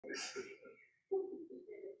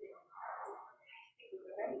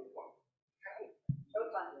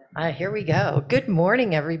Here we go. Good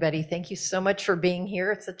morning, everybody. Thank you so much for being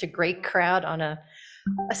here. It's such a great crowd on a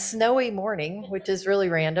snowy morning, which is really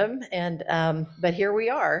random. And but here we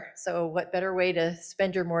are. So what better way to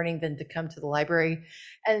spend your morning than to come to the library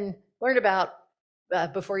and learn about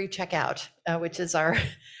before you check out, which is our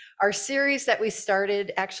series that we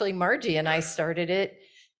started. Actually, Margie and I started it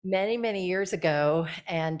many years ago,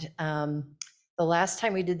 and the last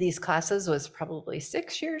time we did these classes was probably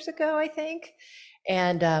 6 years ago, I think.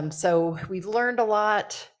 And so we've learned a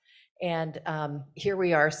lot, and here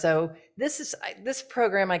we are. So this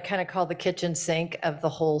program I kind of call the kitchen sink of the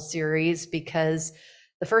whole series, because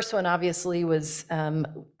the first one obviously was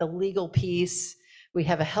the legal piece. We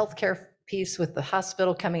have a healthcare piece with the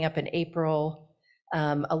hospital coming up in April,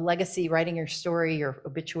 a legacy, writing your story, your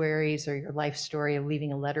obituaries, or your life story,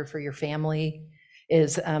 leaving a letter for your family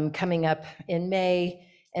is coming up in May.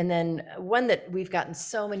 And then one that we've gotten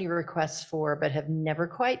so many requests for but have never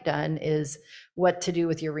quite done is what to do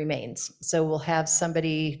with your remains. So we'll have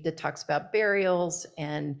somebody that talks about burials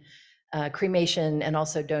and cremation, and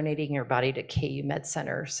also donating your body to KU Med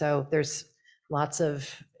Center. So there's lots of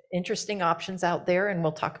interesting options out there, and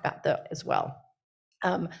we'll talk about that as well.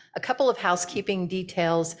 A couple of housekeeping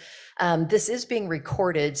details. This is being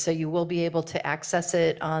recorded, so you will be able to access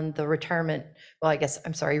it on the retroactive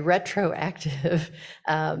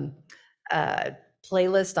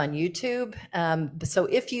playlist on YouTube. So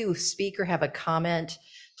if you speak or have a comment,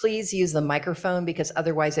 please use the microphone, because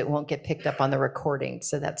otherwise it won't get picked up on the recording.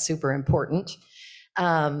 So that's super important.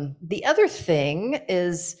 The other thing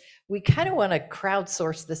is we kind of want to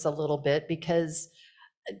crowdsource this a little bit, because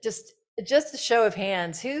just a show of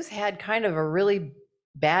hands, who's had kind of a really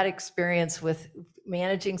bad experience with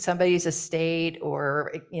managing somebody's estate,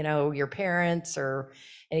 or your parents or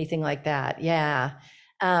anything like that? Yeah.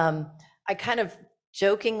 I kind of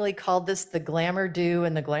jokingly called this the glamour do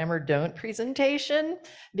and the glamour don't presentation,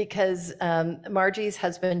 because Margie's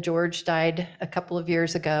husband George died a couple of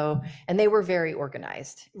years ago, and they were very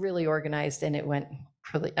organized, really organized, and it went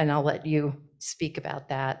really, and I'll let you speak about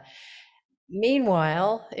that.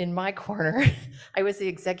 Meanwhile, in my corner, I was the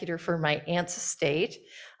executor for my aunt's estate.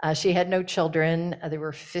 She had no children. There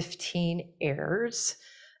were 15 heirs,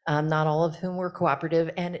 not all of whom were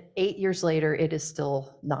cooperative. And 8 years later, it is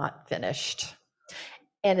still not finished.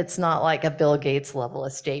 And it's not like a Bill Gates level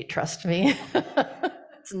estate, trust me.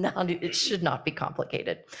 It should not be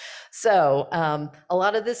complicated. So a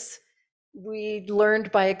lot of this we learned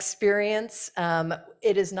by experience.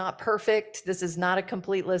 It is not perfect. This is not a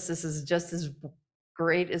complete list. This is just as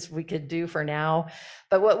great as we could do for now.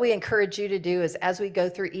 But what we encourage you to do is, as we go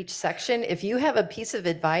through each section, if you have a piece of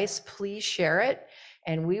advice, please share it,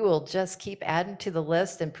 and we will just keep adding to the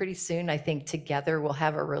list. And pretty soon, I think together we'll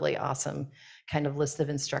have a really awesome kind of list of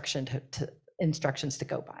instructions to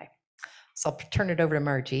go by. So I'll turn it over to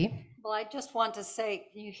Margie. Well, I just want to say,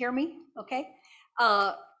 can you hear me? Okay.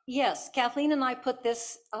 Yes, Kathleen and I put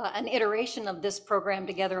this, an iteration of this program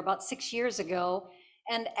together about 6 years ago.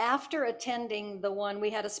 And after attending the one, we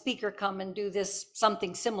had a speaker come and do this,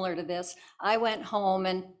 something similar to this. I went home,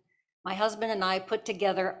 and my husband and I put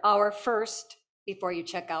together our first before you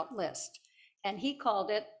check out list. And he called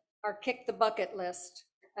it our kick the bucket list.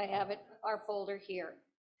 I have it, our folder here.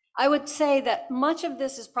 I would say that much of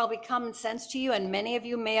this is probably common sense to you, and many of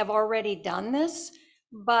you may have already done this,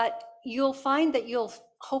 but you'll find that you'll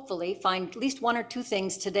hopefully find at least one or two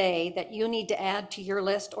things today that you need to add to your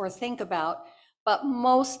list or think about. But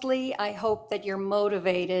mostly, I hope that you're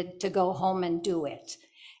motivated to go home and do it.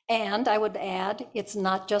 And I would add, it's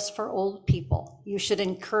not just for old people. You should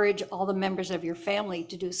encourage all the members of your family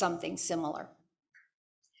to do something similar.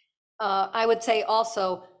 I would say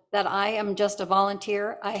also that I am just a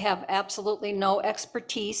volunteer. I have absolutely no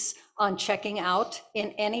expertise on checking out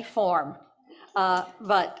in any form.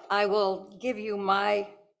 But I will give you my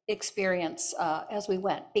experience as we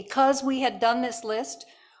went. Because we had done this list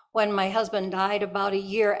when my husband died about a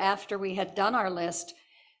year after we had done our list,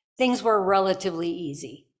 things were relatively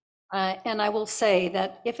easy. And I will say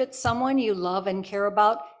that if it's someone you love and care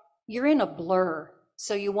about, you're in a blur.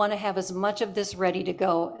 So you want to have as much of this ready to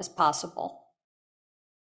go as possible.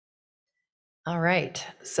 All right,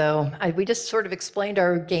 so we just sort of explained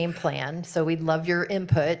our game plan. So we'd love your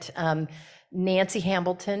input. Nancy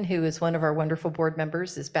Hamilton, who is one of our wonderful board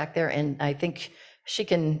members, is back there, and I think she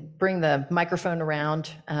can bring the microphone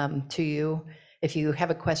around to you if you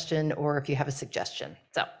have a question or if you have a suggestion.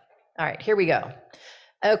 So, all right, here we go.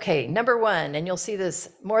 Okay, number one, and you'll see this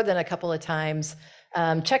more than a couple of times,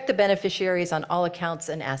 check the beneficiaries on all accounts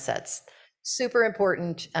and assets. super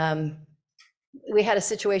important. We had a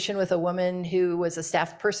situation with a woman who was a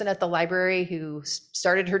staff person at the library who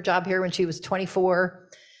started her job here when she was 24.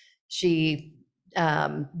 She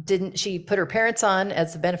she put her parents on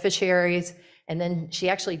as the beneficiaries, and then she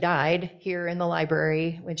actually died here in the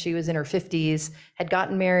library when she was in her 50s, had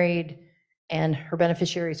gotten married, and her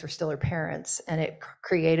beneficiaries were still her parents. And it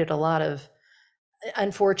created a lot of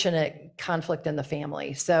unfortunate conflict in the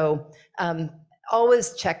family. So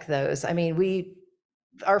always check those. I mean,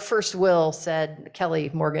 our first will said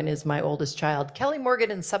Kelly Morgan is my oldest child. Kelly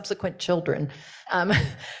Morgan and subsequent children.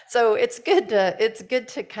 So it's good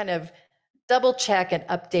to kind of double check and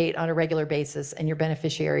update on a regular basis, and your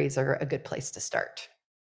beneficiaries are a good place to start.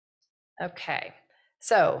 Okay,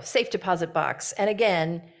 so safe deposit box. And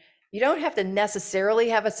again, you don't have to necessarily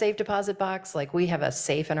have a safe deposit box. Like we have a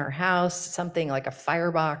safe in our house, something like a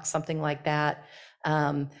firebox, something like that.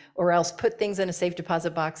 Or else put things in a safe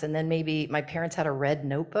deposit box. And then maybe my parents had a red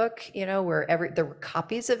notebook, where there were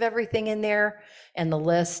copies of everything in there and the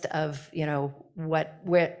list of, what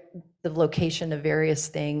the location of various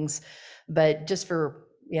things. But just for,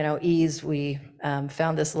 ease, we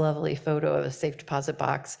found this lovely photo of a safe deposit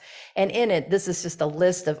box. And in it, this is just a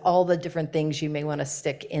list of all the different things you may want to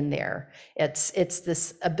stick in there. It's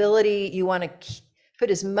this ability, you want to put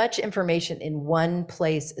as much information in one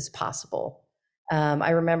place as possible. I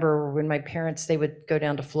remember when my parents, they would go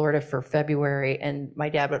down to Florida for February, and my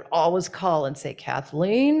dad would always call and say,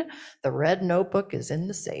 Kathleen, the red notebook is in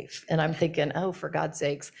the safe. And I'm thinking, oh, for God's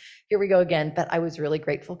sakes, here we go again. But I was really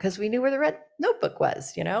grateful because we knew where the red notebook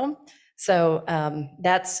was, So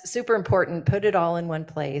that's super important. Put it all in one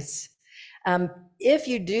place. If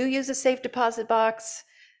you do use a safe deposit box,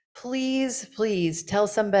 please tell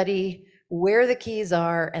somebody where the keys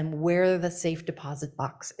are and where the safe deposit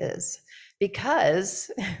box is. Because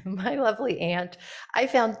my lovely aunt, I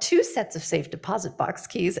found 2 sets of safe deposit box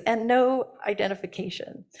keys and no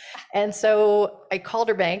identification. And so I called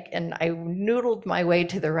her bank and I noodled my way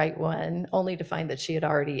to the right one, only to find that she had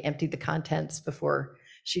already emptied the contents before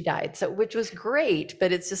she died. So, which was great,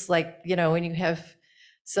 but it's just like, when you have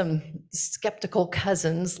some skeptical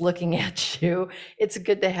cousins looking at you, it's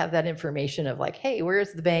good to have that information of like, hey,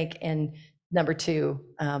 where's the bank? And number 2,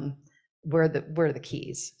 where are the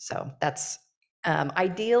keys? So that's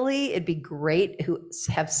ideally, it'd be great to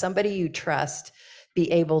have somebody you trust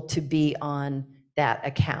be able to be on that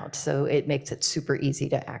account. So it makes it super easy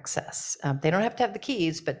to access. They don't have to have the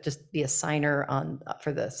keys, but just be a signer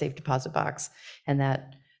for the safe deposit box. And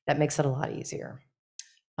that makes it a lot easier.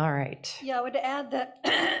 All right. Yeah, I would add that,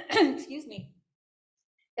 excuse me,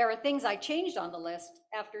 there are things I changed on the list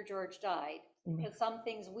after George died, because some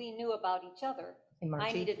things we knew about each other.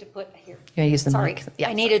 I needed to put here. Yeah, use the Sorry, mic. Yeah,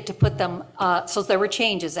 I needed to put them, so there were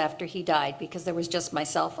changes after he died because there was just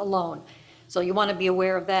myself alone. So you want to be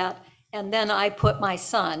aware of that. And then I put my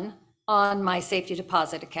son on my safety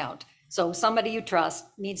deposit account. So somebody you trust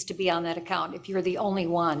needs to be on that account if you're the only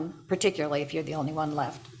one, particularly if you're the only one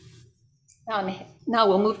left. Now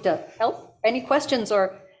we'll move to health. Any questions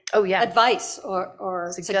or advice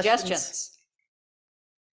or suggestions?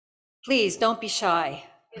 Please don't be shy.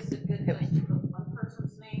 Is it good to put one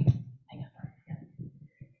person's name?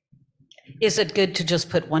 Is it good to just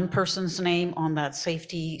put one person's name on that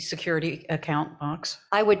safety security account box?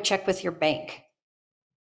 I would check with your bank.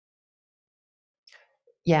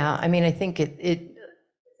 Yeah, I mean, I think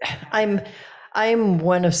I'm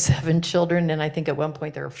one of 7 children, and I think at one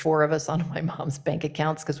point there were 4 of us on my mom's bank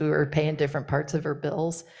accounts because we were paying different parts of her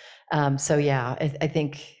bills. So yeah, I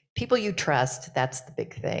think people you trust, that's the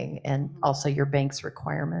big thing, and also your bank's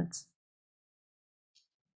requirements.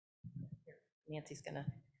 Nancy's gonna.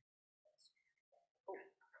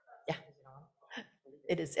 Yeah,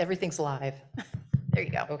 it is. Everything's live. There you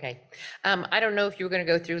go. Okay. I don't know if you were going to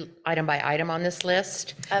go through item by item on this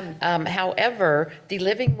list. However, the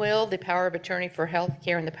living will, the power of attorney for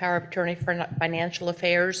healthcare, and the power of attorney for financial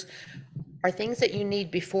affairs are things that you need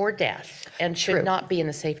before death and should not be in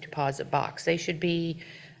the safe deposit box. They should be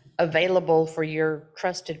available for your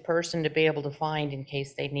trusted person to be able to find in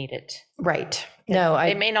case they need it. Right. No,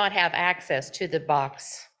 they may not have access to the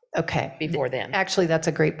box. Okay. Before then. Actually, that's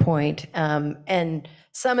a great point. And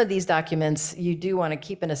some of these documents you do want to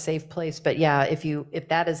keep in a safe place, but yeah, if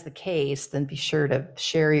that is the case, then be sure to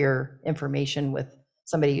share your information with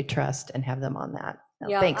somebody you trust and have them on that.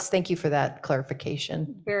 No, thanks. Thank you for that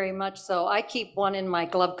clarification. Very much so. I keep one in my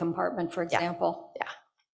glove compartment, for example. Yeah.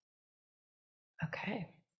 Okay.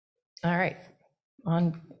 All right.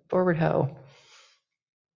 On forward, Ho.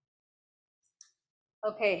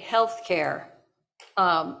 Okay, healthcare.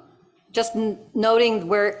 Just noting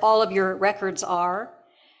where all of your records are.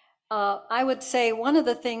 I would say one of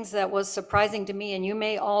the things that was surprising to me, and you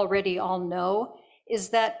may already all know, is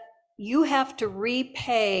that you have to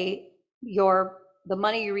repay the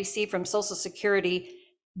money you receive from Social Security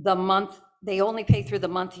the month, they only pay through the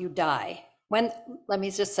month you die. Let me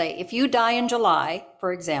just say, if you die in July,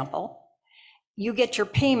 for example, you get your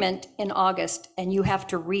payment in August and you have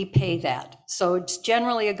to repay that. So it's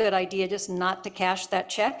generally a good idea just not to cash that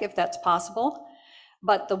check if that's possible.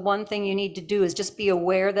 But the one thing you need to do is just be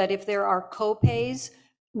aware that if there are co-pays,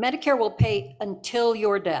 Medicare will pay until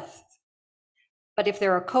your death. But if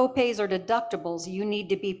there are co-pays or deductibles, you need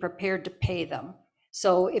to be prepared to pay them.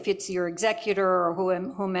 So if it's your executor or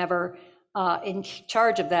whomever in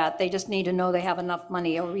charge of that, they just need to know they have enough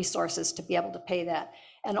money or resources to be able to pay that.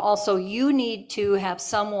 And also you need to have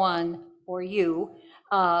someone or you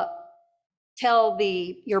tell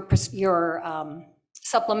your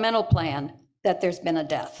supplemental plan that there's been a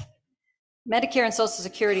death. Medicare and Social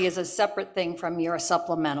Security is a separate thing from your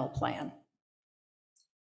supplemental plan.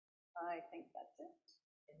 I think that's it.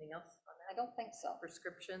 Anything else on that? I don't think so.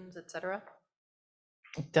 Prescriptions, et cetera?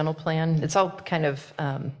 Dental plan, it's all kind of,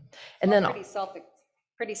 and then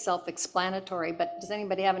Pretty self-explanatory, but does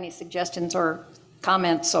anybody have any suggestions or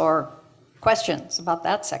comments or questions about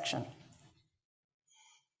that section?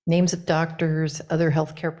 names of doctors, other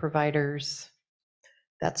healthcare providers,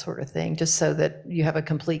 that sort of thing, just so that you have a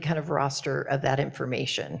complete kind of roster of that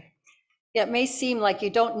information. It may seem like you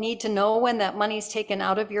don't need to know when that money is taken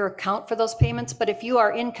out of your account for those payments, but if you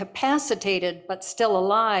are incapacitated but still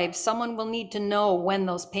alive, someone will need to know when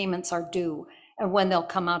those payments are due and when they'll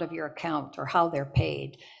come out of your account or how they're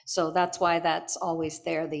paid. So that's why that's always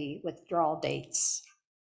there, the withdrawal dates.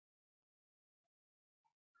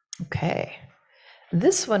 Okay.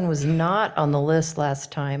 This one was not on the list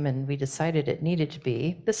last time, and we decided it needed to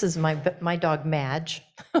be. This is my dog, Madge.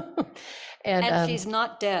 And she's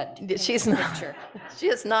not dead. She's not. She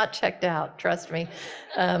is not checked out, trust me.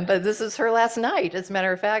 But this is her last night. As a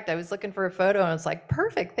matter of fact, I was looking for a photo and I was like,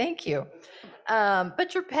 perfect, thank you.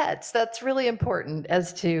 But your pets, that's really important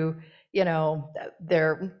as to, you know,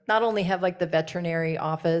 they're not only have like the veterinary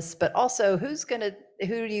office, but also who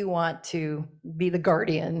do you want to be the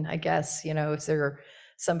guardian, I guess, you know, if they're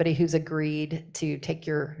somebody who's agreed to take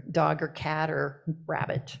your dog or cat or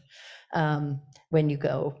rabbit when you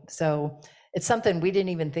go. So it's something we didn't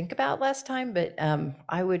even think about last time, but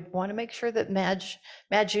I would want to make sure that Madge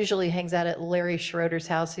usually hangs out at Larry Schroeder's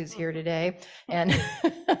house, who's here today. And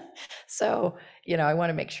so, you know, I want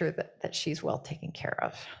to make sure that she's well taken care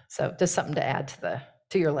of. So just something to add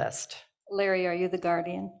to your list. Larry, are you the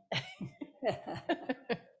guardian?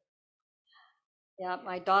 Yeah,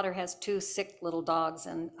 my daughter has 2 sick little dogs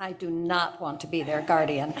and I do not want to be their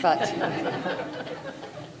guardian, but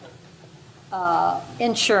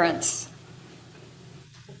insurance.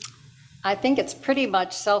 I think it's pretty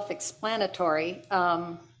much self-explanatory.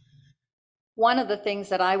 One of the things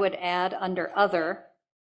that I would add under other,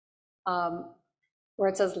 where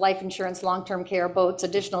it says life insurance, long-term care, boats,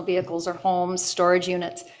 additional vehicles or homes, storage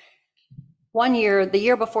units. One year, the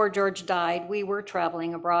year before George died, we were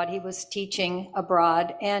traveling abroad. He was teaching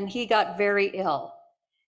abroad and he got very ill.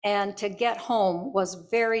 And to get home was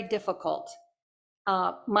very difficult.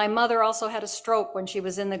 My mother also had a stroke when she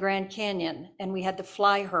was in the Grand Canyon and we had to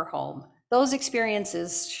fly her home. Those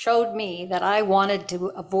experiences showed me that I wanted to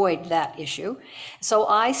avoid that issue. So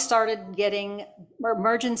I started getting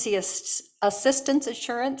emergency assistance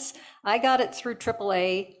insurance. I got it through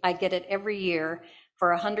AAA. I get it every year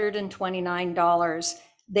for $129.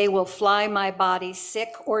 They will fly my body sick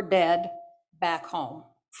or dead back home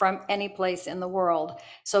from any place in the world.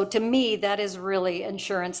 So to me, that is really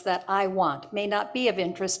insurance that I want. May not be of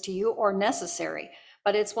interest to you or necessary,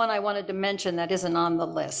 but it's one I wanted to mention that isn't on the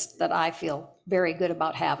list that I feel very good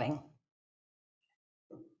about having.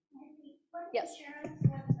 Yes.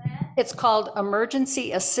 It's called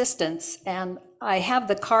emergency assistance, and I have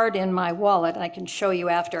the card in my wallet. I can show you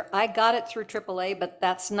after. I got it through AAA, but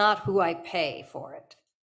that's not who I pay for it.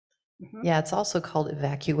 Mm-hmm. Yeah, it's also called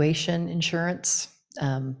evacuation insurance.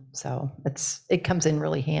 So it comes in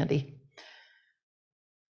really handy.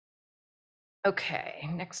 Okay,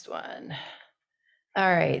 next one. All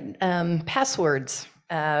right, passwords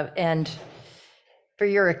and for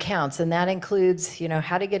your accounts, and that includes, you know,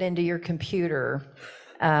 how to get into your computer,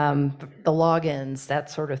 the logins, that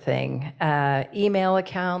sort of thing. Email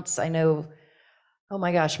accounts. I know, oh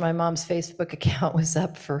my gosh, my mom's Facebook account was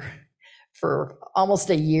up for almost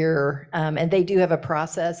a year. And they do have a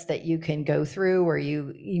process that you can go through where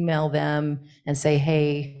you email them and say,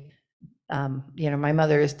 hey, you know, my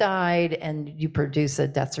mother has died, and you produce a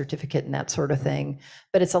death certificate and that sort of thing.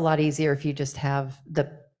 But it's a lot easier if you just have the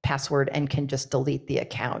password and can just delete the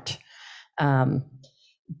account.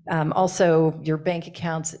 Also, your bank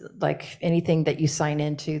accounts, like anything that you sign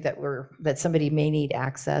into that somebody may need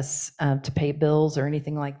access to pay bills or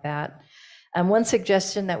anything like that. One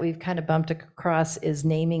suggestion that we've kind of bumped across is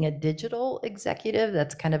naming a digital executive.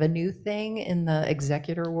 That's kind of a new thing in the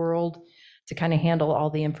executor world to kind of handle all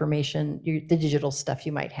the information, the digital stuff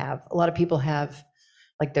you might have. A lot of people have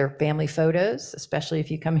like their family photos, especially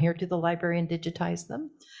if you come here to the library and digitize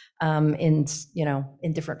them in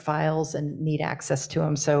different files and need access to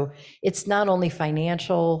them. So it's not only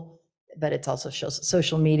financial, but it's also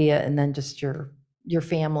social media, and then just your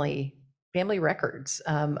family records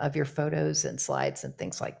of your photos and slides and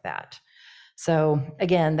things like that. So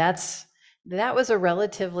again, that was a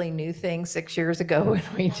relatively new thing 6 years ago when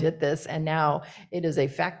we did this, and now it is a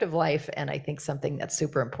fact of life, and I think something that's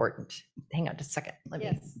super important. Hang on just a second. Let me.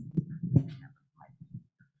 Yes.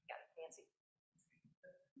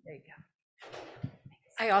 There you go.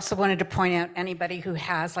 I also wanted to point out, anybody who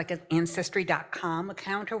has like an ancestry.com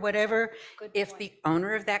account or whatever, if the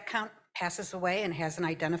owner of that account passes away and hasn't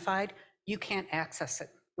identified, you can't access it.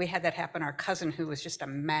 We had that happen. Our cousin, who was just a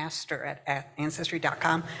master at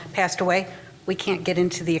ancestry.com, passed away. We can't get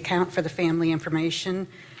into the account for the family information,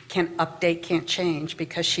 can't update, can't change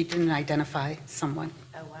because she didn't identify someone.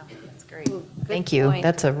 Oh, wow, that's great. Ooh, good Thank you. point.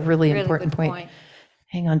 That's a really important good point.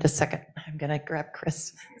 Hang on just a second. I'm going to grab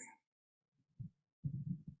Chris.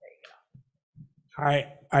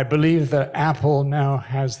 I believe that Apple now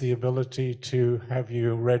has the ability to have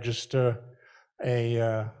you register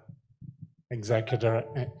a executor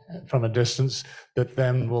from a distance that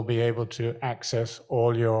then will be able to access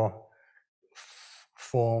all your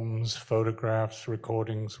forms, photographs,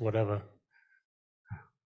 recordings, whatever.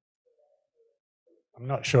 I'm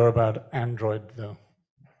not sure about Android though.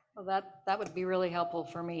 Well, that would be really helpful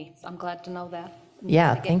for me. I'm glad to know that.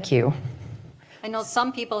 Yeah, thank you. I know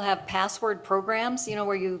some people have password programs,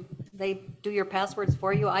 where they do your passwords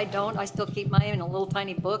for you. I don't. I still keep mine in a little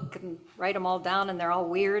tiny book and write them all down, and they're all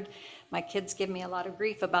weird. My kids give me a lot of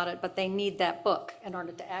grief about it, but they need that book in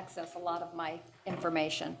order to access a lot of my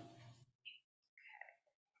information.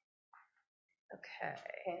 Okay.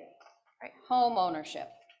 Right. Home ownership.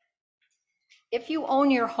 If you own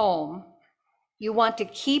your home, you want to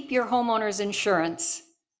keep your homeowner's insurance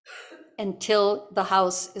until the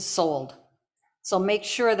house is sold. So make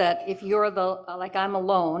sure that if you're like I'm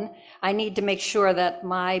alone, I need to make sure that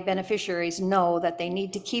my beneficiaries know that they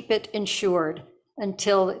need to keep it insured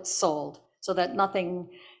until it's sold, so that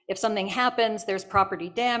if something happens, there's property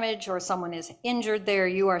damage or someone is injured there,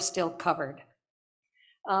 you are still covered.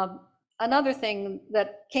 Another thing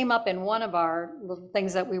that came up in one of our little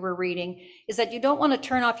things that we were reading is that you don't want to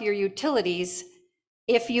turn off your utilities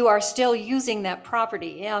if you are still using that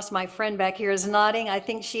property. Yes, my friend back here is nodding. I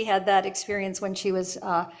think she had that experience when she was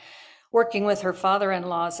working with her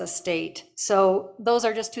father-in-law's estate. So those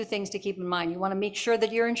are just two things to keep in mind. You want to make sure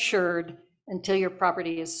that you're insured until your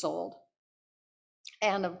property is sold.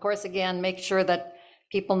 And of course, again, make sure that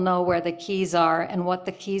people know where the keys are and what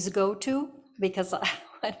the keys go to, because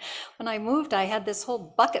when I moved, I had this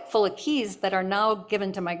whole bucket full of keys that are now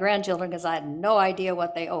given to my grandchildren because I had no idea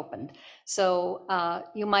what they opened. So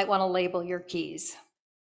you might want to label your keys.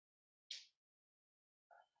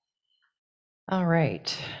 All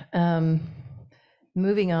right.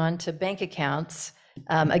 Moving on to bank accounts.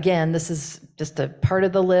 Again, this is just a part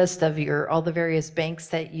of the list of all the various banks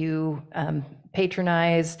that you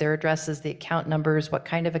patronize, their addresses, the account numbers, what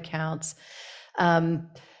kind of accounts.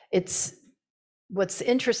 What's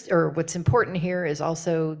important here is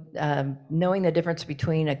also knowing the difference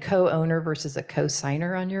between a co-owner versus a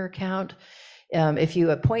co-signer on your account. If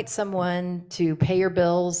you appoint someone to pay your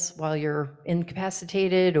bills while you're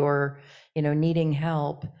incapacitated or needing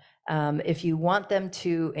help, if you want them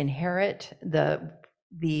to inherit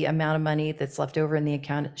the amount of money that's left over in the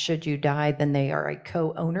account should you die, then they are a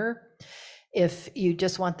co-owner. If you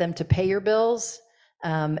just want them to pay your bills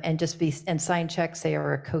and sign checks, they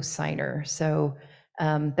are a co-signer. So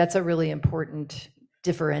that's a really important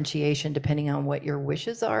differentiation depending on what your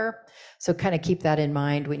wishes are. So kind of keep that in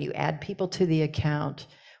mind when you add people to the account,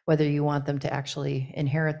 whether you want them to actually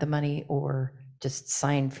inherit the money or just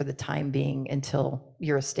sign for the time being until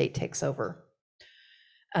your estate takes over.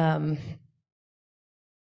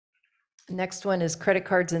 Next one is credit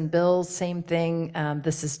cards and bills, same thing.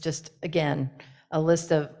 This is just, again, a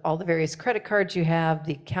list of all the various credit cards you have,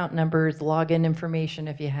 the account numbers, login information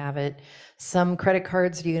if you have it. Some credit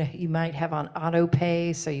cards you might have on auto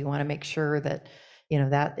pay, so you want to make sure that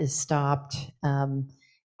that is stopped.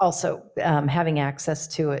 also having access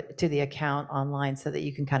to it, to the account online, so that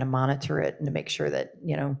you can kind of monitor it and to make sure that,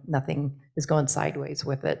 you know, nothing is going sideways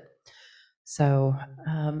with it. So,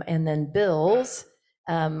 and then bills,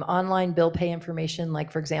 online bill pay information,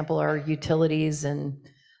 like for example, our utilities and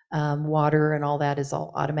water and all that is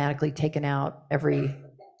all automatically taken out every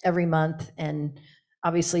month. And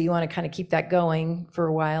obviously you want to kind of keep that going for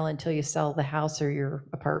a while until you sell the house or your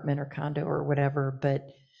apartment or condo or whatever. But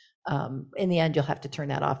in the end, you'll have to turn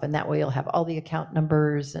that off, and that way you'll have all the account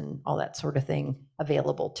numbers and all that sort of thing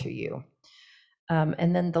available to you.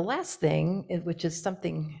 And then the last thing, which is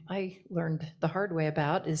something I learned the hard way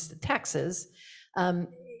about, is the taxes.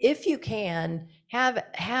 If you can,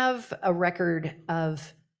 have a record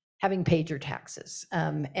of having paid your taxes.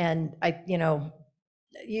 And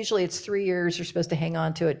usually it's 3 years, you're supposed to hang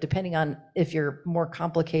on to it. Depending on if you're more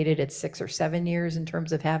complicated, it's 6 or 7 years in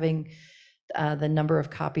terms of having the number of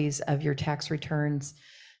copies of your tax returns.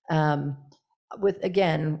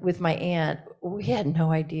 With my aunt, we had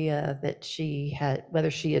no idea that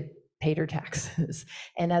whether she had paid her taxes.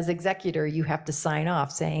 And as executor, you have to sign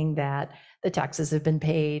off saying that the taxes have been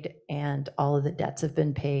paid and all of the debts have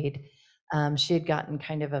been paid. She had gotten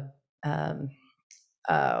kind of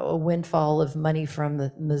a windfall of money from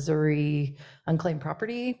the Missouri unclaimed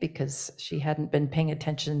property because she hadn't been paying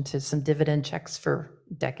attention to some dividend checks for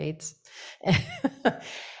decades.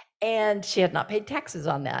 And she had not paid taxes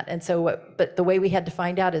on that. And so, but the way we had to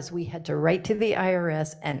find out is we had to write to the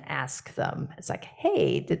IRS and ask them. It's like,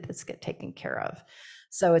 hey, did this get taken care of?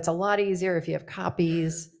 So it's a lot easier if you have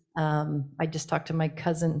copies. I just talked to my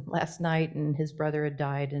cousin last night, and his brother had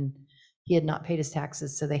died and he had not paid his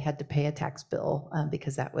taxes. So they had to pay a tax bill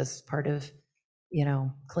because that was part of,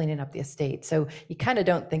 cleaning up the estate. So you kind of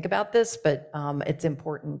don't think about this, but it's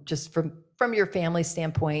important just from your family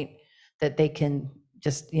standpoint that they can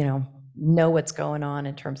just, know what's going on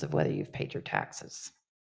in terms of whether you've paid your taxes.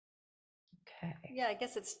 Okay. Yeah, I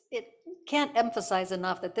guess it can't emphasize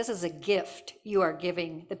enough that this is a gift you are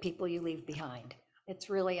giving the people you leave behind. It's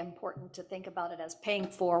really important to think about it as paying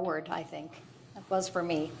forward, I think. That was for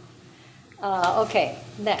me. Okay,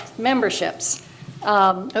 next, memberships.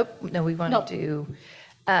 Oh, no, we want to do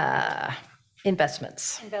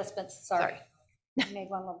investments. Investments, sorry. I made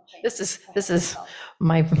one little change. This is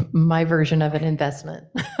my version of an investment.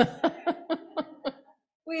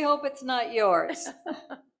 We hope it's not yours.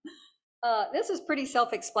 This is pretty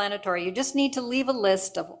self-explanatory. You just need to leave a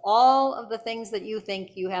list of all of the things that you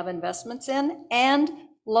think you have investments in and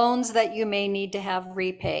loans that you may need to have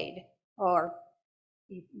repaid, or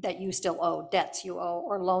that you still owe, debts you owe,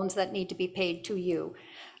 or loans that need to be paid to you.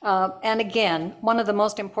 And again, one of the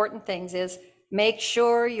most important things is make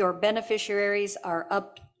sure your beneficiaries are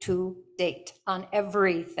up to date on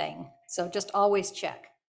everything. So just always check.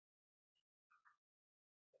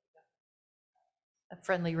 A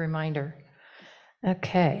friendly reminder.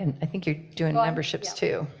 Okay, and I think you're doing memberships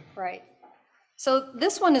too. Right. So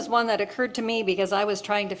this one is one that occurred to me because I was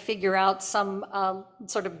trying to figure out some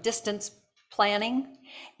sort of distance planning.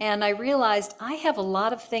 And I realized I have a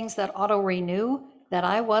lot of things that auto-renew that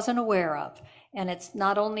I wasn't aware of. And it's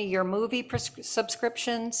not only your movie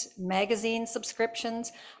subscriptions, magazine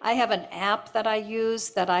subscriptions. I have an app that I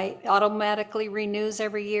use that I automatically renews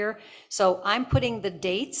every year. So I'm putting the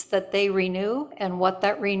dates that they renew and what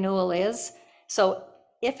that renewal is. So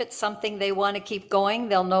if it's something they want to keep going,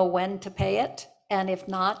 they'll know when to pay it. And if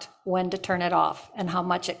not, when to turn it off and how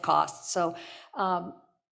much it costs. So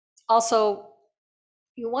also,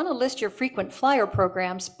 you want to list your frequent flyer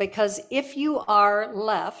programs, because if you are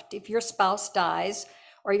left, if your spouse dies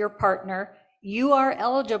or your partner, you are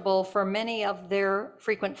eligible for many of their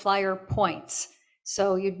frequent flyer points.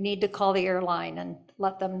 So you'd need to call the airline and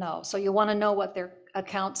let them know. So you want to know what their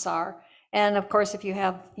accounts are. And of course, if you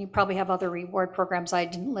probably have other reward programs I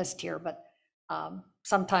didn't list here, but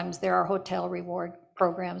sometimes there are hotel reward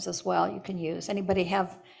programs as well you can use. Anybody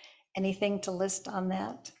have anything to list on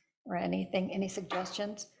that? Or any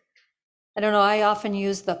suggestions? I don't know, I often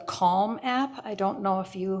use the Calm app. I don't know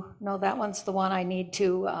if you know, that one's the one I need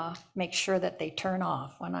to make sure that they turn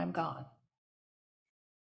off when I'm gone.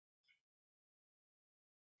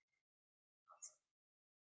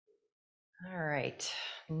 All right,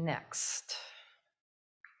 next.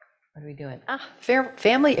 What are we doing?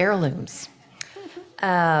 Family heirlooms.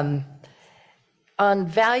 On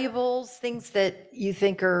valuables, things that you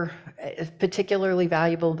think are particularly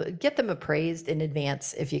valuable, get them appraised in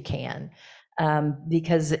advance if you can,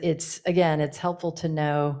 because it's helpful to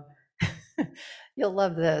know You'll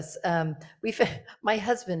love this. My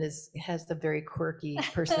husband has the very quirky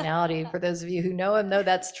personality. For those of you who know him, know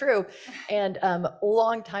that's true. And a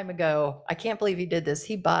long time ago, I can't believe he did this.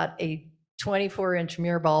 He bought a 24-inch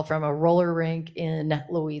mirror ball from a roller rink in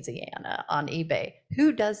Louisiana on eBay.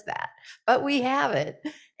 Who does that? But we have it.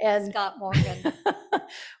 And Scott Morgan.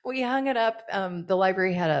 we hung it up. The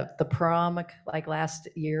library had the prom like last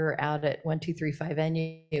year out at 1235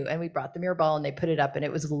 NU, and we brought the mirror ball and they put it up, and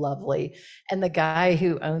it was lovely. And the guy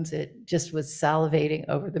who owns it just was salivating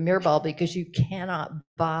over the mirror ball because you cannot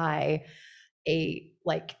buy a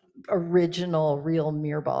like original real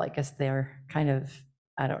mirror ball. I guess they're kind of,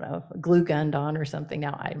 I don't know, glue gunned on or something.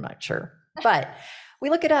 Now I'm not sure, but we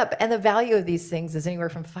look it up, and the value of these things is anywhere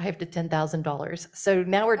from $5,000 to $10,000. So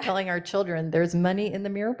now we're telling our children there's money in the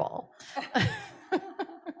mirror ball.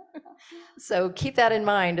 So keep that in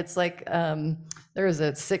mind. It's like there was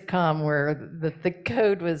a sitcom where the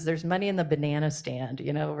code was there's money in the banana stand,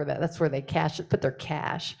 you know, over that's where they put their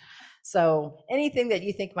cash. So anything that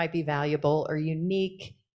you think might be valuable or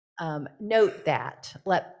unique, note that,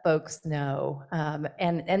 let folks know.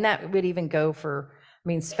 And that would even go for, I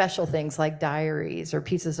mean, special things like diaries or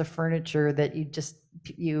pieces of furniture that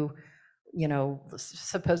you know,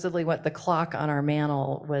 supposedly what the clock on our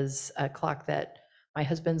mantle was a clock that my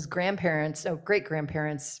husband's great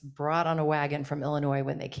grandparents brought on a wagon from Illinois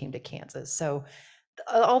when they came to Kansas. So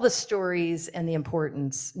all the stories and the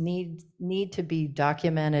importance need to be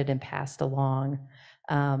documented and passed along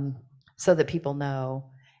so that people know.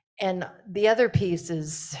 And the other piece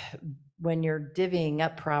is when you're divvying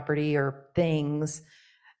up property or things,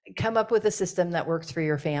 come up with a system that works for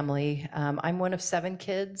your family. I'm one of 7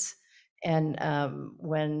 kids. And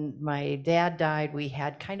when my dad died, we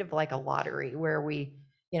had kind of like a lottery where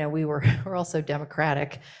we're also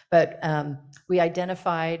Democratic, but we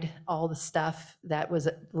identified all the stuff that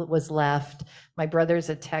was left. My brother's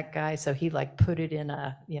a tech guy, so he like put it in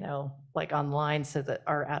like online so that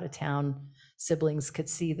our out of town siblings could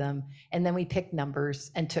see them. And then we picked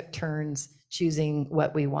numbers and took turns choosing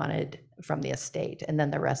what we wanted from the estate. And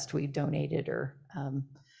then the rest we donated or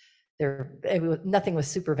nothing was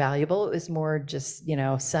super valuable. It was more just,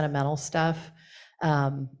 sentimental stuff.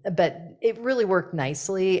 But it really worked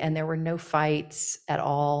nicely and there were no fights at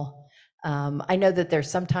all. I know that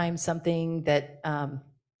there's sometimes something that,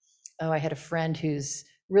 I had a friend who's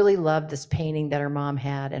really loved this painting that her mom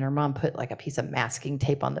had, and her mom put like a piece of masking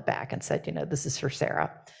tape on the back and said, this is for Sarah.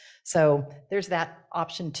 So there's that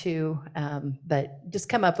option too. But just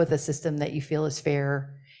come up with a system that you feel is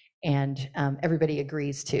fair and everybody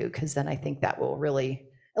agrees to, because then I think that will really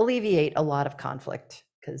alleviate a lot of conflict,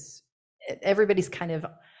 because everybody's kind of,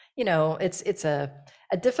 it's a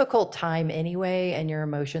difficult time anyway, and your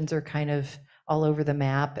emotions are kind of all over the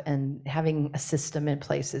map, and having a system in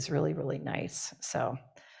place is really, really nice. So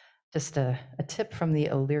just a tip from the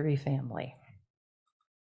O'Leary family.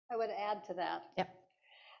 I would add to that. Yep.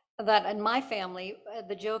 That in my family,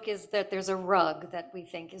 the joke is that there's a rug that we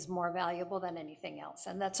think is more valuable than anything else.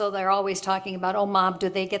 And so they're always talking about, oh, Mom, do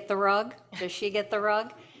they get the rug? Does she get the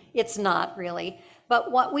rug? It's not really.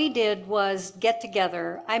 But what we did was get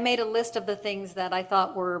together. I made a list of the things that I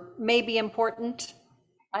thought were maybe important.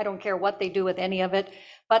 I don't care what they do with any of it.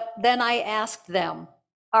 But then I asked them,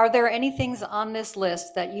 are there any things on this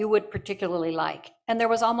list that you would particularly like? And there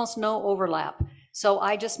was almost no overlap. So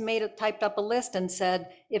I just typed up a list and said,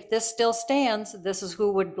 if this still stands, this is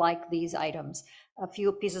who would like these items. A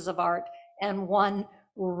few pieces of art and one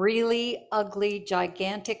really ugly,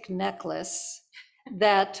 gigantic necklace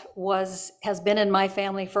that has been in my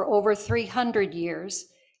family for over 300 years,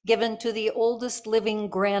 given to the oldest living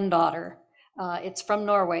granddaughter. It's from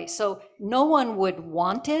Norway. So no one would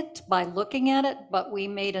want it by looking at it, but we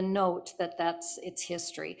made a note that that's its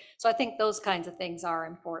history. So I think those kinds of things are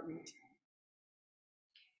important.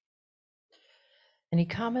 Any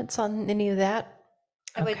comments on any of that?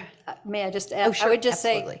 May I just add? Oh, sure, I would just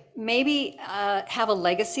absolutely. say, maybe have a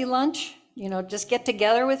legacy lunch, just get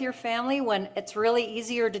together with your family when it's really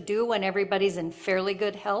easier to do when everybody's in fairly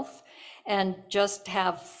good health, and just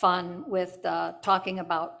have fun with talking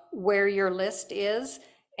about where your list is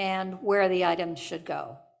and where the items should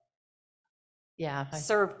go. Yeah.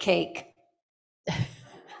 Serve cake.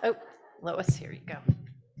 Oh, Lois, here you go.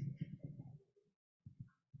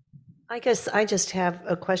 I guess I just have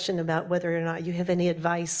a question about whether or not you have any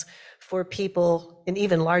advice for people in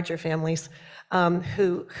even larger families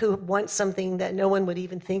who want something that no one would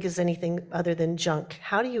even think is anything other than junk.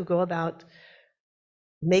 How do you go about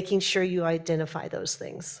making sure you identify those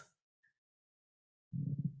things?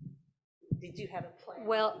 Did you have a plan?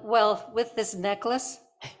 Well, with this necklace,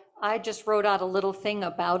 I just wrote out a little thing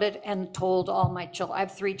about it and told all my children, I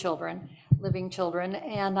have 3 children, living children,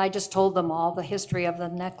 and I just told them all the history of the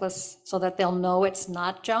necklace so that they'll know it's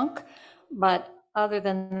not junk. But other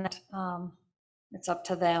than that, it's up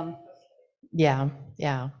to them. Yeah,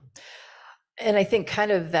 yeah. And I think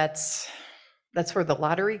kind of that's where the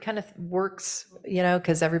lottery kind of works, you know,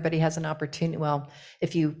 because everybody has an opportunity. Well,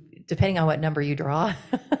 if you, depending on what number you draw,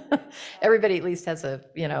 everybody at least has a,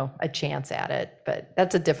 you know, a chance at it, but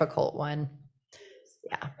that's a difficult one.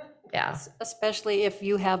 Yeah, yeah. Especially if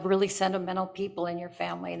you have really sentimental people in your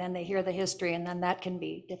family, and then they hear the history, and then that can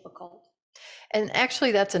be difficult. And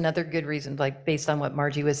actually, that's another good reason, like based on what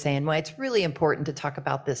Margie was saying, why it's really important to talk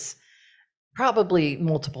about this probably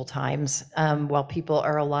multiple times while people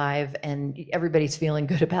are alive and everybody's feeling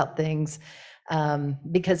good about things.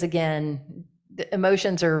 Because again, the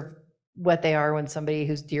emotions are what they are when somebody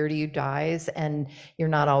who's dear to you dies and you're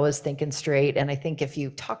not always thinking straight. And I think if you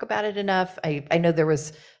talk about it enough, I know there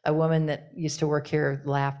was a woman that used to work here,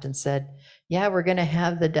 laughed and said, yeah, we're going to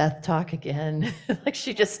have the death talk again. Like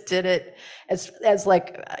she just did it as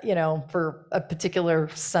like, you know, for a particular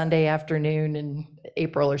Sunday afternoon in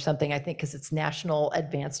April or something, I think, because it's National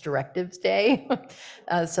Advance Directives Day.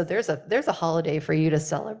 So there's a holiday for you to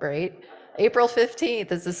celebrate. April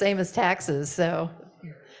 15th is the same as taxes. So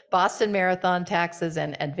Boston Marathon taxes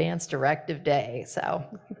and Advance Directive Day. So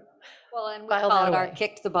Well, and we File call that it our away.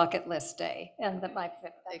 kick the bucket list day, and that might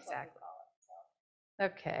fit. Exactly.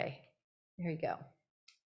 Okay, here you go.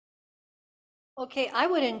 Okay, I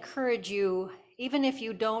would encourage you, even if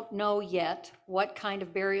you don't know yet what kind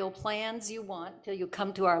of burial plans you want till you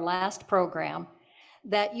come to our last program,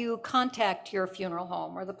 that you contact your funeral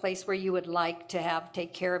home or the place where you would like to have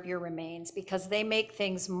take care of your remains, because they make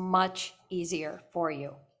things much easier for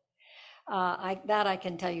you. That I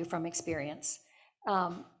can tell you from experience.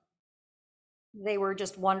 They were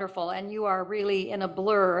just wonderful, and you are really in a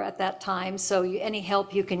blur at that time, so any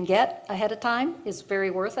help you can get ahead of time is very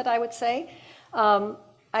worth it, I would say.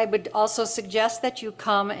 I would also suggest that you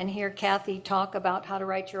come and hear Kathy talk about how to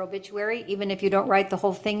write your obituary. Even if you don't write the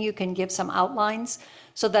whole thing, you can give some outlines,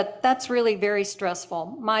 so that's really very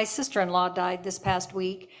stressful. My sister-in-law died this past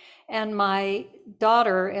week, and my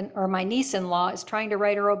daughter or my niece-in-law is trying to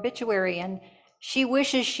write her obituary, and she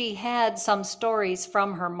wishes she had some stories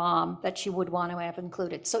from her mom that she would want to have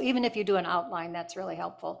included. So even if you do an outline, that's really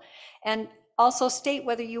helpful. And also state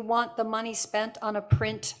whether you want the money spent on a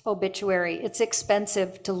print obituary. It's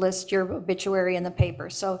expensive to list your obituary in the paper,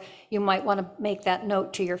 so you might want to make that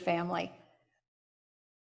note to your family.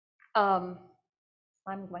 I'm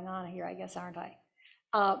going on here, I guess, aren't I?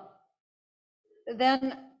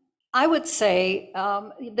 Then I would say,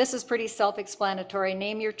 this is pretty self-explanatory.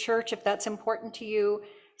 Name your church if that's important to you.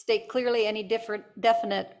 State clearly any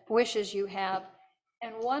definite wishes you have.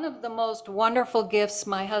 And one of the most wonderful gifts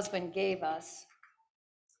my husband gave us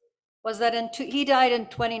was that he died in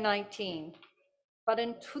 2019, but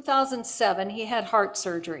in 2007, he had heart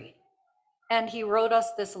surgery. And he wrote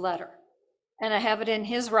us this letter. And I have it in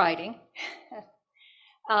his writing.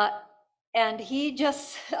 And he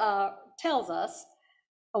just tells us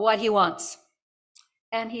what he wants.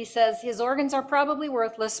 And he says, his organs are probably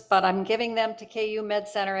worthless, but I'm giving them to KU Med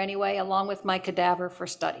Center anyway, along with my cadaver for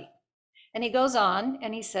study. And he goes on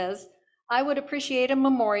and he says, I would appreciate a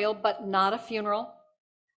memorial, but not a funeral.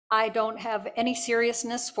 I don't have any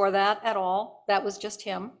seriousness for that at all. That was just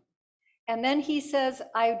him. And then he says,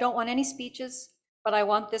 I don't want any speeches, but I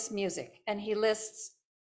want this music. And he lists,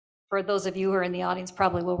 for those of you who are in the audience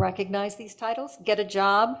probably will recognize these titles: Get a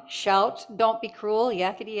Job, Shout, Don't Be Cruel,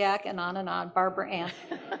 Yakety Yak, and on, Barbara Ann.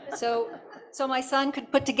 So my son could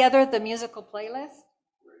put together the musical playlist.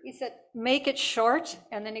 He said, make it short,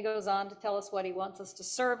 and then he goes on to tell us what he wants us to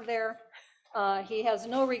serve there. He has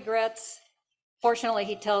no regrets. Fortunately,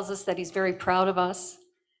 he tells us that he's very proud of us.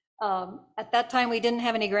 At that time, we didn't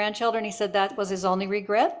have any grandchildren. He said that was his only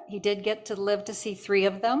regret. He did get to live to see 3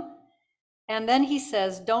 of them. And then he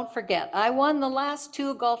says, don't forget, I won the last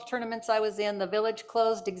 2 golf tournaments I was in, the Village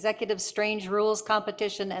Closed Executive Strange Rules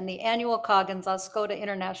competition and the annual Coggins Oscoda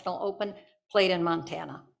International Open, played in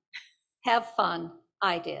Montana. Have fun.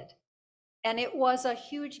 I did. And it was a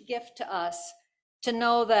huge gift to us to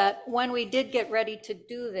know that when we did get ready to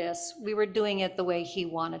do this, we were doing it the way he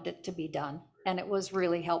wanted it to be done. And it was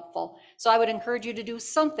really helpful. So I would encourage you to do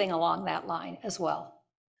something along that line as well.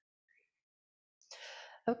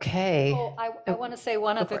 Okay. Oh, I want to say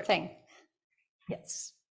one other thing.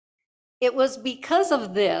 Yes. It was because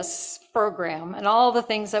of this program and all the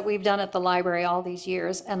things that we've done at the library all these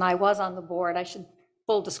years, and I was on the board,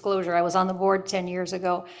 full disclosure, I was on the board 10 years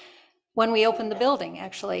ago when we opened the building,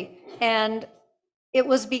 actually. And It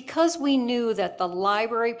was because we knew that the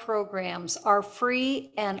library programs are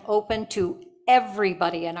free and open to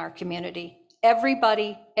everybody in our community,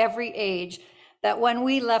 everybody, every age, that when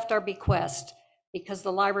we left our bequest, because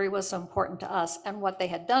the library was so important to us and what they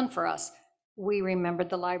had done for us, we remembered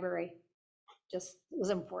the library. Just it was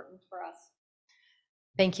important for us.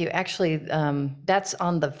 Thank you. Actually, that's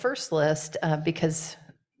on the first list because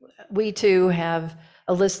we too have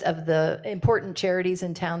a list of the important charities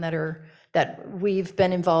in town that we've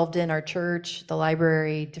been involved in, our church, the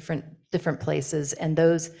library, different places. And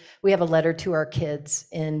those, we have a letter to our kids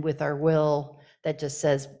in with our will that just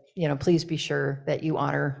says, you know, please be sure that you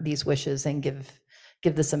honor these wishes and give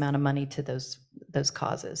this amount of money to those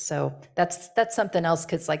causes. So that's something else,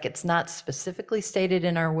 because like it's not specifically stated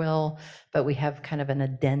in our will, but we have kind of an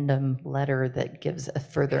addendum letter that gives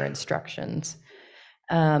further instructions.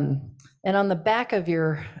 And on the back of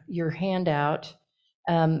your handout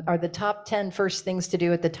are the top 10 first things to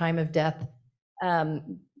do at the time of death.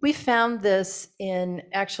 We found this in,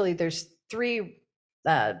 actually there's 3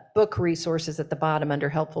 book resources at the bottom under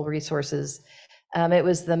helpful resources. It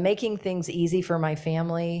was the Making Things Easy for My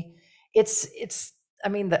Family. It's I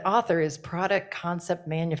mean, the author is Product Concept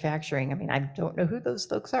Manufacturing. I mean, I don't know who those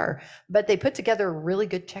folks are, but they put together a really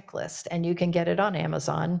good checklist, and you can get it on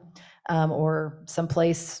Amazon or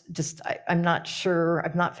someplace. Just I'm not sure.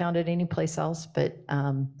 I've not found it anyplace else, but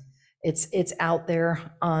it's out there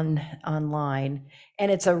online,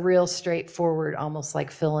 and it's a real straightforward, almost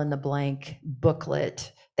like fill in the blank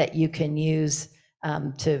booklet that you can use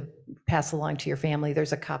to pass along to your family.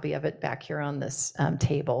 There's a copy of it back here on this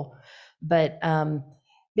table. But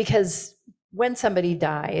because when somebody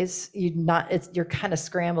dies, you're kind of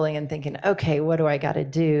scrambling and thinking, okay, what do I got to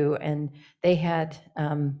do? And they had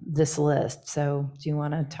this list. So do you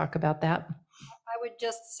want to talk about that? I would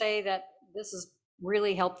just say that this is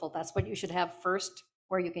really helpful. That's what you should have first,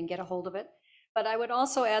 where you can get a hold of it. But I would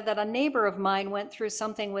also add that a neighbor of mine went through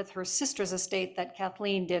something with her sister's estate that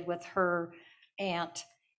Kathleen did with her aunt.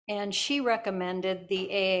 And she recommended the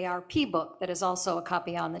AARP book that is also a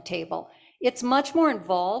copy on the table. It's much more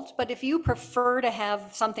involved, but if you prefer to have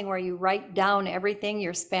something where you write down everything,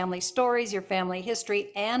 your family stories, your family history,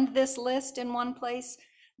 and this list in one place,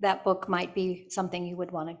 that book might be something you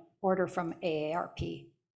would want to order from AARP.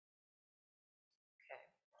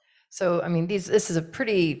 So, I mean, this is a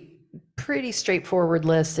pretty straightforward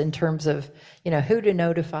list in terms of, you know, who to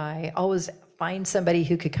notify. Always find somebody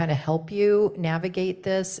who could kind of help you navigate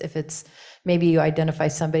this. If it's maybe you identify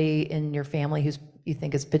somebody in your family who's you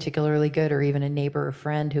think is particularly good, or even a neighbor or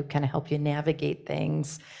friend who kind of help you navigate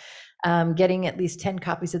things. Getting at least 10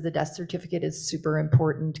 copies of the death certificate is super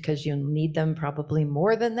important because you'll need them probably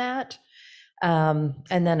more than that. And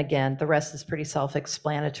then again, the rest is pretty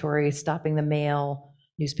self-explanatory, stopping the mail,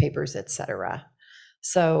 newspapers, etc.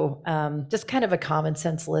 So just kind of a common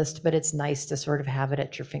sense list, but it's nice to sort of have it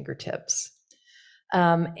at your fingertips.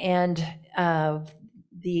 And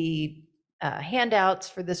the handouts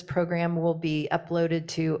for this program will be uploaded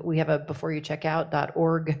to, we have a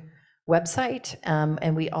beforeyoucheckout.org website,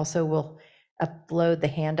 and we also will upload the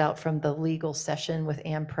handout from the legal session with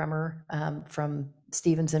Ann Premer from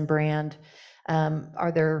Stevens and Brand.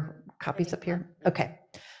 Are there copies up here? Okay.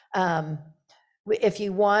 If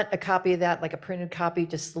you want a copy of that, like a printed copy,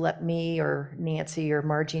 just let me or Nancy or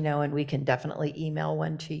Margie know, and we can definitely email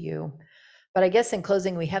one to you. But I guess in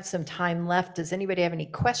closing, we have some time left. Does anybody have any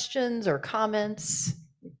questions or comments?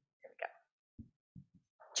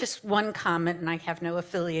 Just one comment, and I have no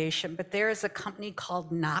affiliation, but there is a company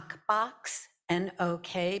called Knockbox,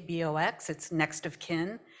 N-O-K-B-O-X. It's next of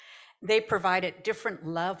kin. They provide at different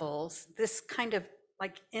levels this kind of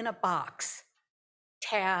like in a box,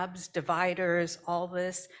 tabs, dividers, all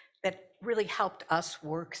this that really helped us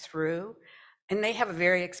work through. And they have a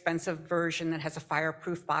very expensive version that has a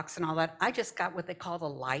fireproof box and all that. I just got what they call the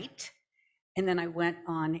light. And then I went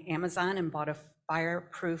on Amazon and bought a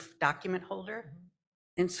fireproof document holder.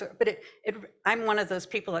 And so, but I'm one of those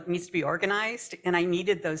people that needs to be organized, and I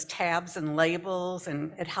needed those tabs and labels,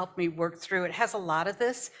 and it helped me work through. It has a lot of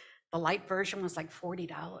this. The light version was like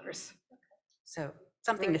 $40. So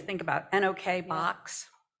something to think about. NOK box.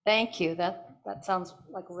 Thank you. That sounds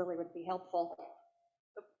like really would be helpful.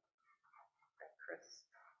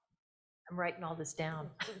 I'm writing all this down.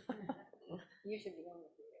 You should be on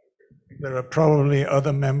the There are probably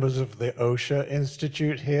other members of the OSHA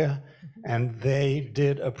Institute here, and they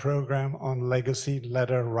did a program on legacy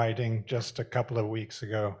letter writing just a couple of weeks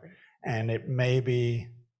ago, and it may be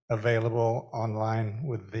available online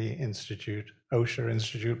with the Institute, OSHA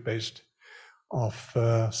Institute, based off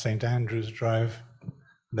St. Andrews Drive.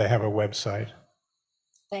 They have a website.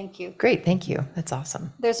 Thank you. Great, thank you. That's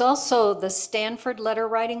awesome. There's also the Stanford Letter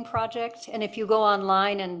Writing Project, and if you go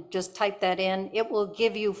online and just type that in, it will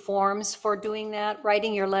give you forms for doing that,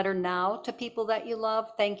 writing your letter now to people that you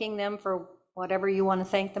love, thanking them for whatever you want to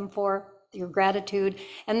thank them for, your gratitude,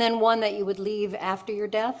 and then one that you would leave after your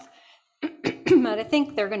death. But I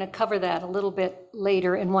think they're going to cover that a little bit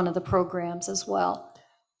later in one of the programs as well.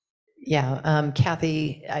 Yeah,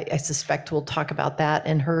 Kathy, I suspect we'll talk about that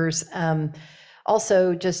in hers.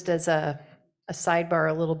 Also, just as a sidebar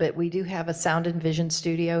a little bit, we do have a sound and vision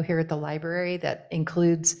studio here at the library that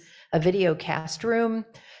includes a video cast room.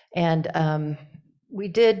 And we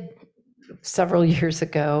did several years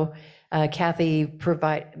ago, Kathy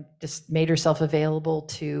just made herself available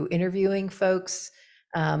to interviewing folks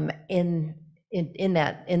in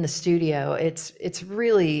the studio. It's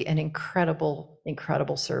really an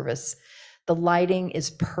incredible service. The lighting is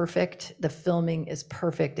perfect. The filming is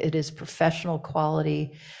perfect. It is professional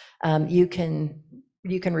quality. You can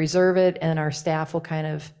reserve it, and our staff will kind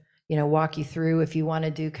of, walk you through if you want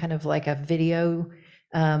to do kind of like a video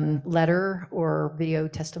letter or video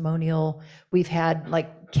testimonial. We've had,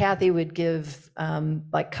 like, Kathy would give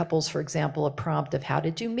like couples, for example, a prompt of how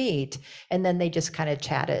did you meet, and then they just kind of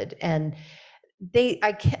chatted. And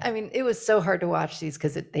it was so hard to watch these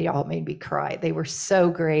because they all made me cry. They were so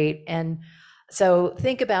great. And so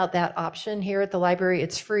think about that option here at the library.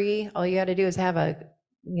 It's free. All you got to do is have a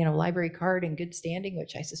library card in good standing,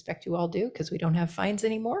 which I suspect you all do because we don't have fines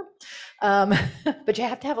anymore. But you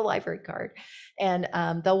have to have a library card, and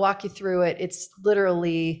they'll walk you through it. It's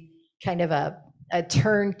literally kind of a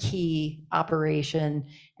turnkey operation,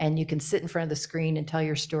 and you can sit in front of the screen and tell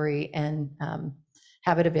your story and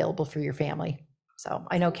have it available for your family. So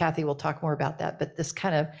I know Kathy will talk more about that, but this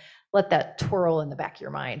kind of let that twirl in the back of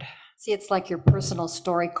your mind. See, it's like your personal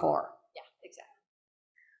story core. Yeah,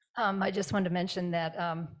 exactly. I just wanted to mention that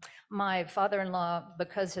my father-in-law,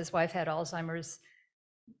 because his wife had Alzheimer's,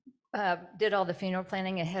 did all the funeral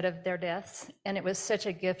planning ahead of their deaths, and it was such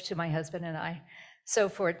a gift to my husband and I. So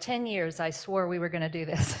for 10 years, I swore we were going to do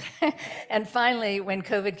this. And finally, when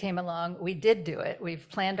COVID came along, we did do it. We've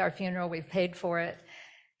planned our funeral, we've paid for it.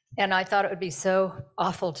 And I thought it would be so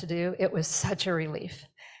awful to do. It was such a relief.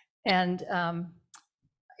 And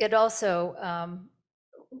it also,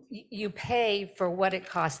 you pay for what it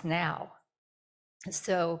costs now.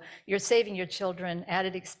 So you're saving your children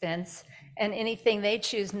added expense, and anything they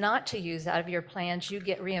choose not to use out of your plans, you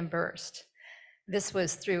get reimbursed. This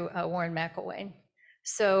was through Warren McElwain.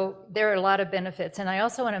 So there are a lot of benefits. And I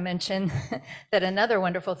also want to mention that another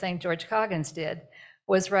wonderful thing George Coggins did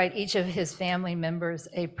was write each of his family members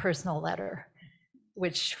a personal letter,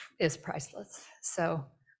 which is priceless. So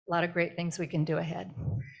a lot of great things we can do ahead.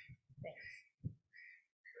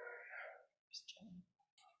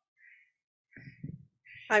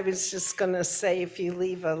 I was just going to say, if you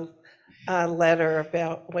leave a letter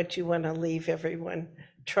about what you want to leave everyone,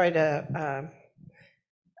 try to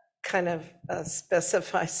kind of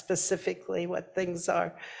specify specifically what things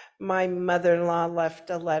are. My mother-in-law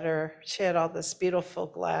left a letter. She had all this beautiful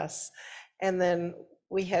glass, and then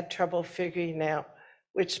we had trouble figuring out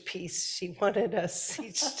which piece she wanted us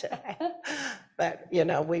each to have. But,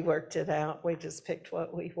 we worked it out. We just picked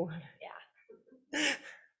what we wanted. Yeah.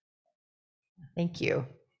 Thank you.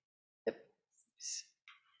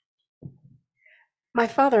 My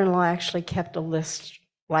father-in-law actually kept a list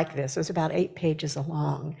like this. It was about 8 pages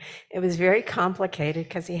long. It was very complicated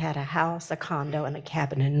because he had a house, a condo, and a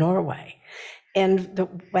cabin in Norway. And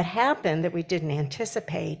what happened that we didn't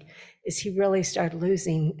anticipate is he really started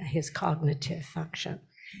losing his cognitive function.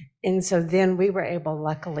 And so then we were able,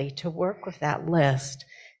 luckily, to work with that list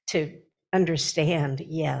to understand,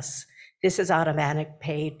 yes, this is automatic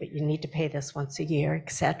paid, but you need to pay this once a year,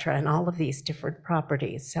 et cetera, and all of these different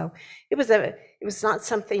properties. So it was not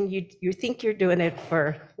something you think you're doing it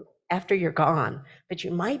for after you're gone, but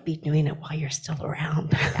you might be doing it while you're still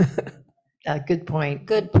around. Good point.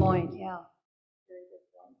 Good point, yeah.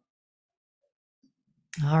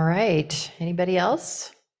 All right. Anybody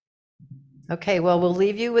else? Okay, well, we'll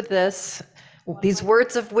leave you with these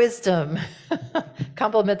words of wisdom,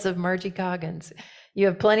 compliments of Margie Coggins. You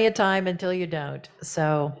have plenty of time until you don't.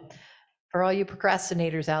 So for all you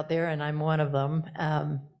procrastinators out there, and I'm one of them,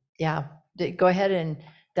 go ahead and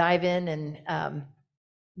dive in, and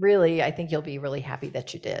really, I think you'll be really happy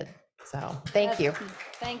that you did. So thank you.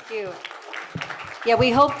 Thank you. Yeah, we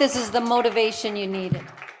hope this is the motivation you needed.